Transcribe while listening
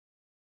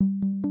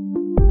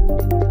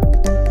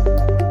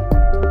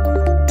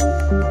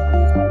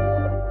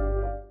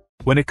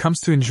When it comes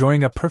to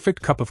enjoying a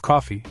perfect cup of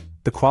coffee,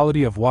 the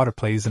quality of water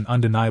plays an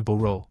undeniable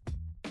role.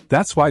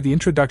 That's why the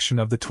introduction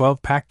of the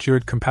 12-pack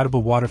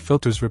Keurig-compatible water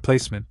filters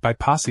replacement by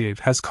Possiave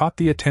has caught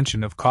the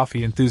attention of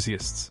coffee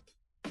enthusiasts.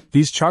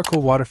 These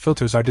charcoal water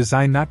filters are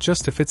designed not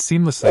just to fit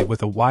seamlessly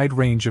with a wide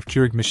range of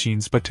Keurig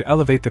machines but to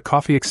elevate the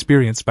coffee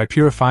experience by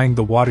purifying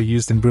the water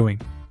used in brewing.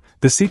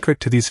 The secret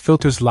to these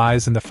filters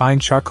lies in the fine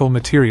charcoal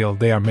material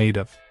they are made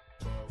of.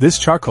 This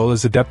charcoal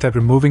is adept at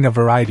removing a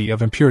variety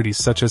of impurities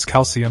such as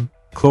calcium,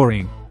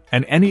 chlorine,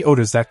 and any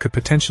odors that could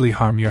potentially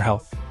harm your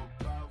health.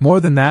 More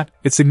than that,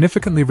 it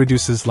significantly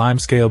reduces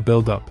limescale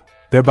buildup,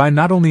 thereby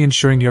not only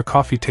ensuring your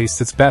coffee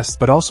tastes its best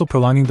but also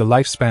prolonging the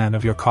lifespan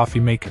of your coffee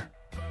maker.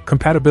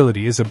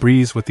 Compatibility is a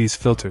breeze with these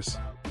filters.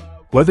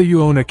 Whether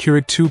you own a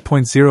Keurig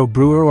 2.0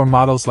 brewer or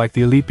models like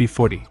the Elite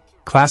B40,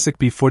 Classic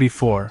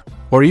B44,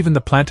 or even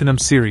the Platinum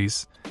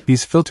series,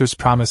 these filters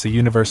promise a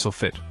universal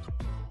fit.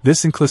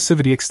 This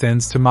inclusivity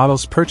extends to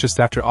models purchased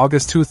after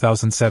August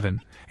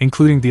 2007,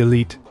 including the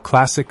Elite,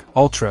 Classic,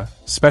 Ultra,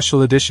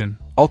 Special Edition,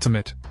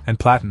 Ultimate, and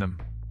Platinum.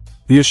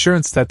 The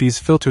assurance that these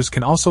filters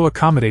can also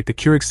accommodate the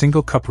Keurig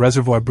single-cup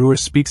reservoir brewer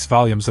speaks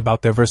volumes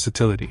about their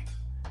versatility.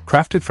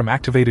 Crafted from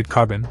activated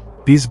carbon,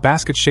 these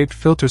basket-shaped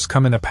filters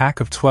come in a pack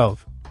of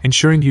 12,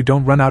 ensuring you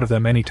don't run out of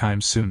them anytime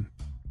soon.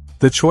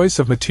 The choice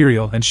of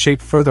material and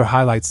shape further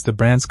highlights the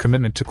brand's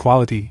commitment to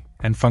quality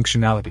and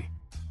functionality.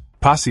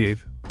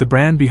 Possiave, the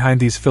brand behind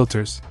these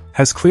filters,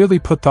 has clearly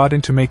put thought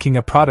into making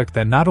a product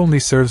that not only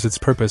serves its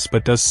purpose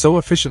but does so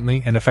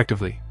efficiently and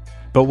effectively.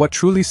 But what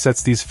truly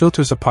sets these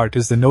filters apart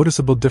is the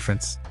noticeable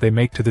difference they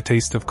make to the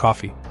taste of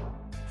coffee.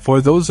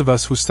 For those of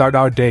us who start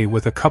our day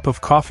with a cup of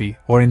coffee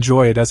or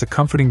enjoy it as a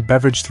comforting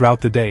beverage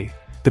throughout the day,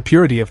 the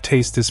purity of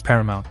taste is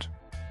paramount.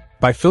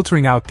 By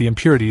filtering out the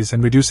impurities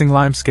and reducing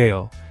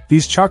limescale,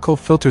 these charcoal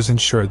filters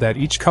ensure that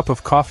each cup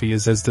of coffee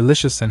is as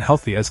delicious and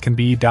healthy as can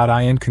be.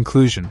 In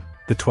conclusion,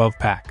 the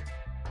 12-pack.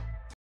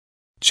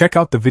 Check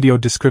out the video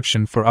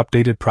description for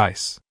updated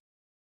price.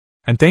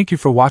 And thank you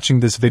for watching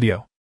this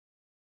video.